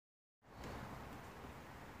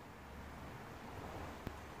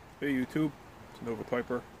Hey YouTube, it's Nova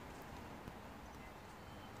Piper.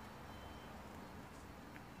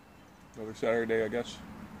 Another Saturday, I guess.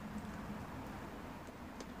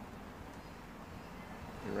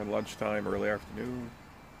 We're in lunchtime, early afternoon.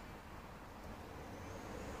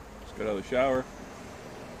 Just got out of the shower.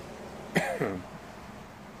 And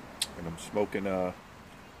I'm smoking some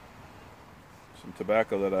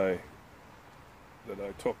tobacco that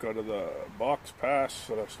I took out of the box pass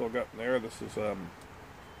that I've still got in there. This is some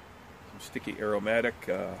sticky aromatic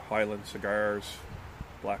Highland Cigars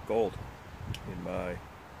Black Gold in my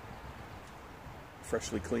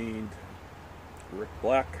freshly cleaned Rick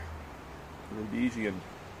Black Rhodesian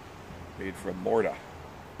made from Morta,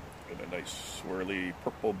 and a nice swirly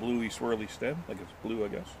purple bluey swirly stem, like it's blue, I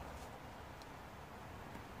guess.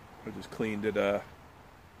 I just cleaned it,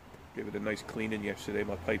 gave it a nice cleaning yesterday.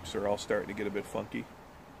 My pipes are all starting to get a bit funky.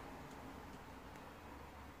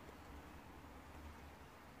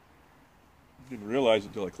 Didn't realize it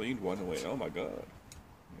until I cleaned one and went, oh my god,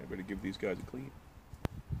 I better give these guys a clean.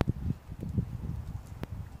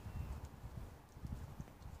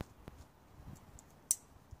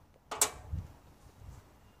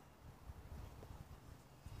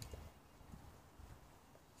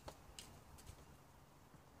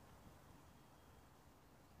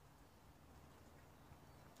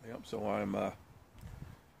 Yep, so I'm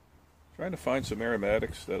trying to find some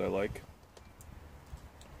aromatics that I like.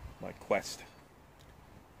 My quest.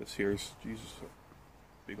 This here's, Jesus,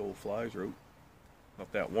 big old flies are out.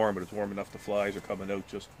 Not that warm, but it's warm enough the flies are coming out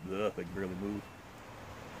just, ugh, they can barely move.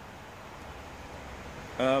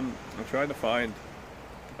 I'm trying to find,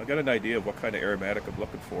 I got an idea of what kind of aromatic I'm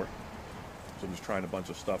looking for. So I'm just trying a bunch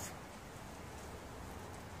of stuff.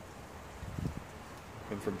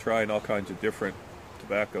 And from trying all kinds of different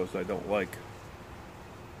tobaccos I don't like,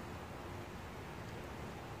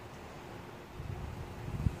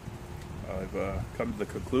 I've come to the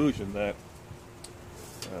conclusion that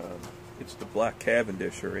it's the black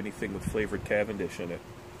Cavendish or anything with flavored Cavendish in it,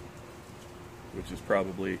 which is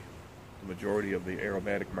probably the majority of the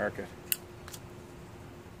aromatic market.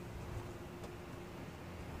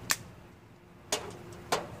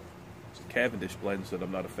 It's the Cavendish blends that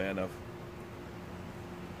I'm not a fan of.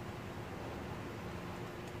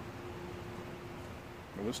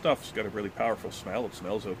 Well, this stuff's got a really powerful smell. It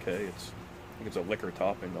smells okay. I think it's a liquor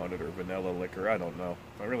topping on it, or vanilla liquor. I don't know.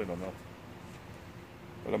 I really don't know.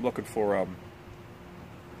 But I'm looking for a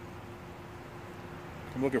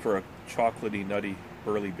chocolatey, nutty,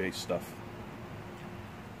 burley-based stuff.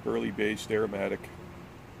 Burley-based aromatic.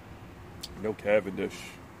 No Cavendish.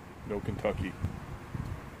 No Kentucky.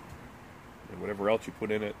 And whatever else you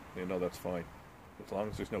put in it, you know, that's fine. As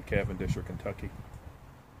long as there's no Cavendish or Kentucky.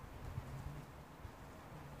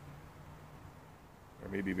 Or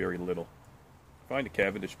maybe very little. I find the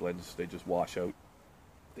Cavendish blends, they just wash out.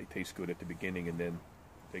 They taste good at the beginning and then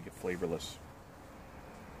they get flavorless.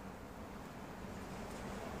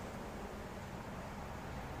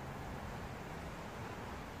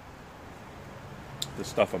 The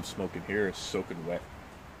stuff I'm smoking here is soaking wet.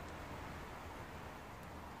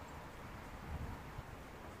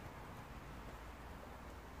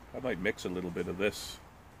 I might mix a little bit of this.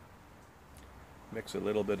 Mix a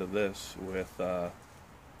little bit of this with the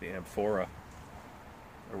Amphora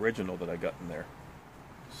original that I got in there.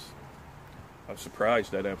 I was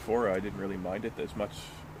surprised that Amphora, I didn't really mind it as much.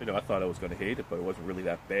 You know, I thought I was going to hate it, but it wasn't really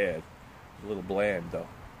that bad. It was a little bland, though.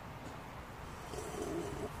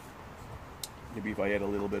 Maybe if I add a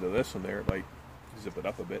little bit of this in there, it might zip it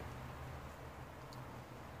up a bit.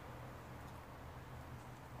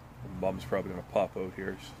 Mom's probably going to pop out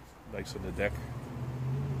here. She's nice on the deck.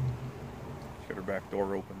 She's got her back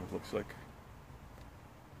door open, it looks like.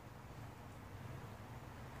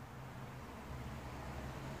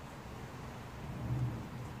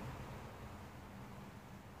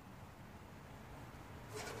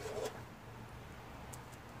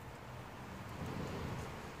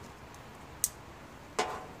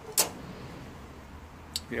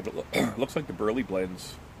 Yeah, but it looks like the burley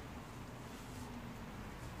blends,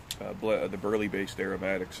 the burley-based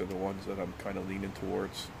aromatics are the ones that I'm kind of leaning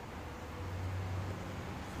towards.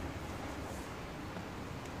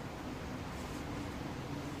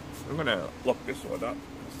 I'm going to look this one up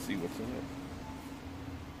and see what's in it.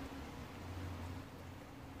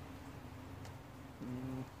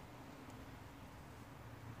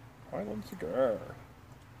 Highland Cigar.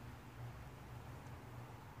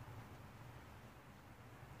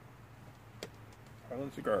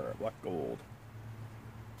 Highland Cigar, Black Gold.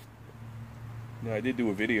 Yeah, I did do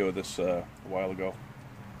a video of this a while ago.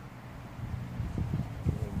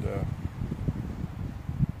 And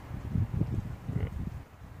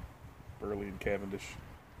Cavendish.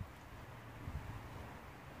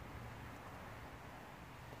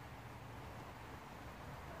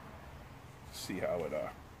 See how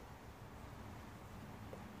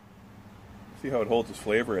it holds its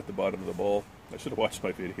flavor at the bottom of the bowl. I should have watched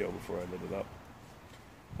my video before I lit it up.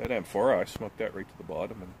 That amphora, I smoked that right to the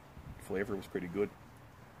bottom, and flavor was pretty good.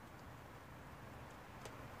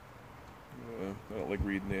 I don't like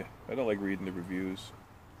reading the reviews.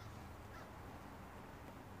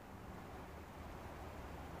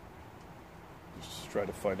 Just try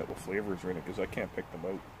to find out what flavors are in it, because I can't pick them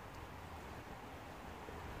out.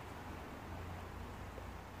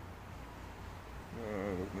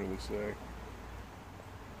 It doesn't really say.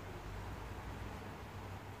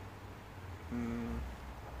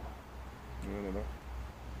 I don't know.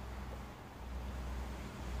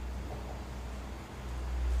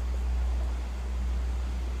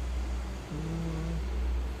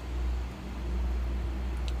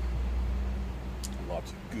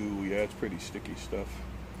 Lots of goo. Yeah, it's pretty sticky stuff.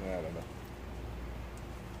 I don't know.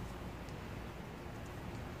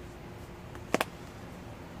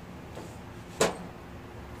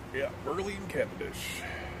 Yeah, Burley and Cavendish.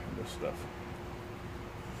 This stuff.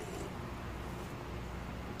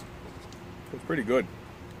 It's pretty good.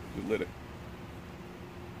 You lit it.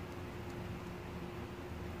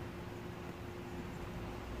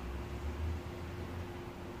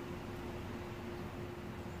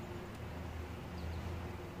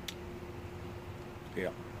 Yeah.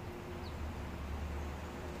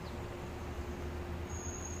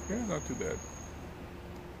 Yeah, not too bad.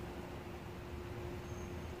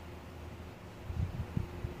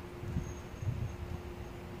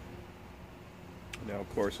 Now, of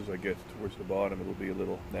course, as I get towards the bottom, it'll be a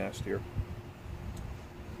little nastier.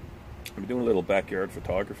 I'm doing a little backyard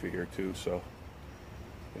photography here, too, so,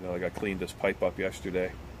 like I cleaned this pipe up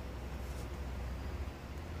yesterday.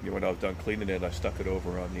 When I was done cleaning it, I stuck it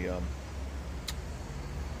over on the,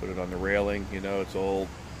 put it on the railing. It's old.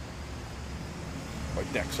 My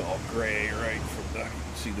deck's all gray, right, from the, you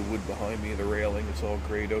can see the wood behind me, the railing, it's all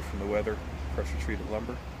grayed out from the weather, pressure-treated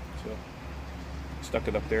lumber. So, stuck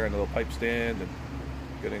it up there in a little pipe stand, and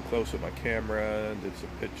got in close with my camera, and did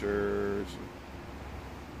some pictures,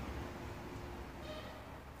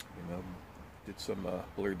 and, did some,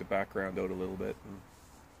 blurred the background out a little bit, and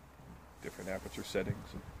different aperture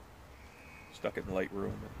settings, and stuck it in Lightroom,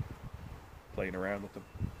 and playing around with them.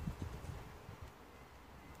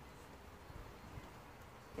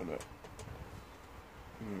 I'm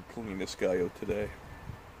cleaning this guy out today.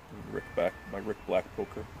 My Rick Black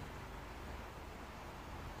poker.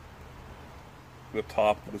 The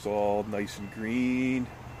top was all nice and green,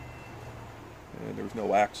 and there was no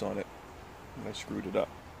wax on it, and I screwed it up.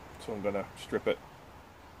 So I'm gonna strip it.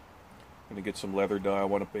 I'm gonna get some leather dye. I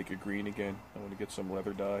want to make it green again. I want to get some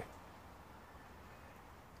leather dye.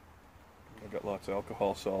 I got lots of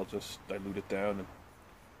alcohol, so I'll just dilute it down and,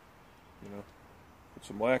 put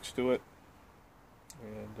some wax to it,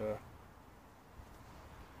 and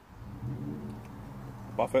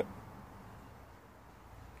buff it.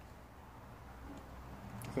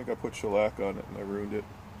 I think I put shellac on it and I ruined it.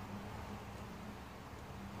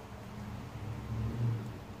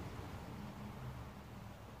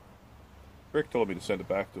 Rick told me to send it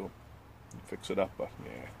back to him and fix it up, but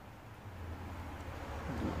yeah,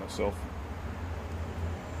 I'll do it myself.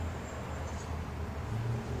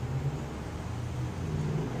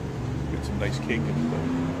 Get some nice cake and stuff.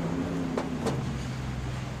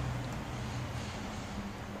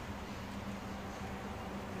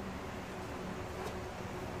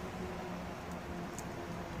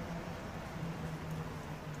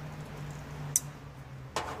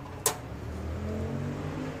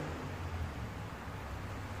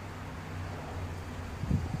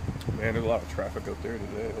 Man, there's a lot of traffic out there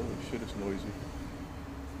today. Holy shit, it's noisy.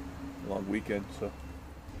 Long weekend, so.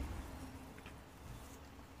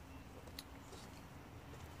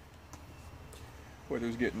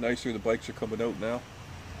 Weather's getting nicer. The bikes are coming out now.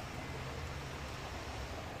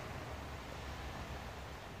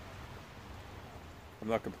 I'm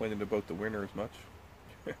not complaining about the winter as much.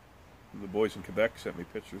 The boys in Quebec sent me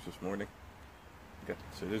pictures this morning.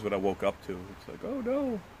 So this is what I woke up to. It's like, oh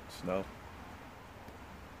no, snow.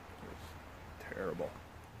 Terrible.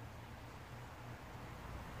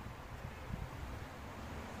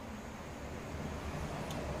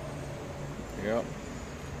 Yeah.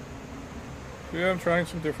 Yeah, I'm trying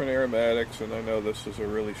some different aromatics, and I know this is a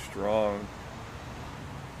really strong,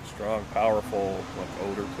 powerful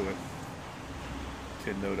odor to it.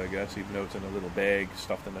 Tin note, I guess, even though it's in a little bag,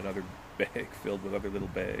 stuffed in another bag, filled with other little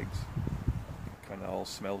bags. It kind of all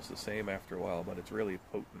smells the same after a while, but it's really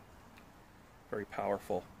potent, very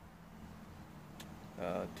powerful.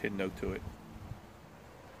 tin note to it.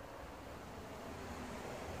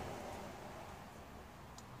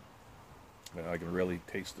 I can really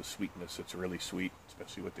taste the sweetness. It's really sweet,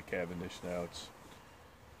 especially with the Cavendish now.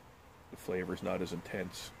 The flavor's not as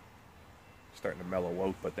intense. It's starting to mellow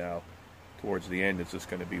out, but now towards the end it's just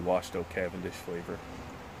going to be washed out Cavendish flavor.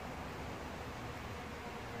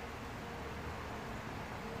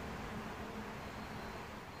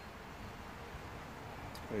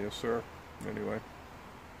 Yes, sir. Anyway.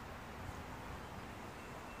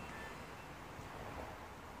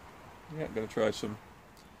 Yeah, I'm going to try some.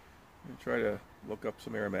 I'm going to try to look up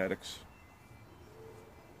some aromatics.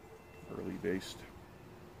 Early based.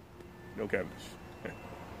 No Cavendish.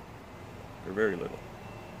 They're very little.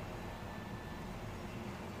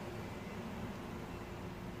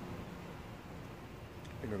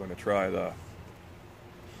 I think I'm going to try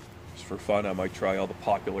just for fun, I might try all the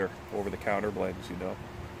popular over-the-counter blends, you know.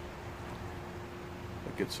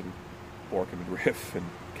 I'll get some Borkman Riff and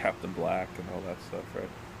Captain Black and all that stuff, right?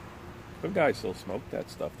 Some guys still smoke that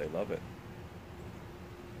stuff. They love it.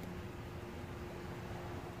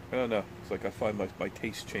 I don't know. It's like I find my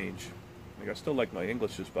taste change. Like I still like my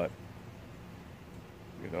Englishes, but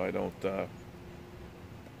you know, I don't. I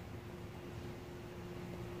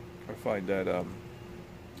find that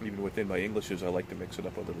even within my Englishes, I like to mix it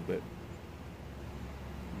up a little bit.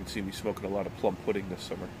 You can see me smoking a lot of plum pudding this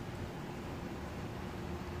summer.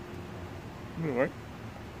 Anyway,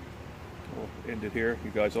 we'll end it here.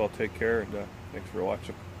 You guys all take care, and thanks for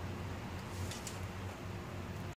watching.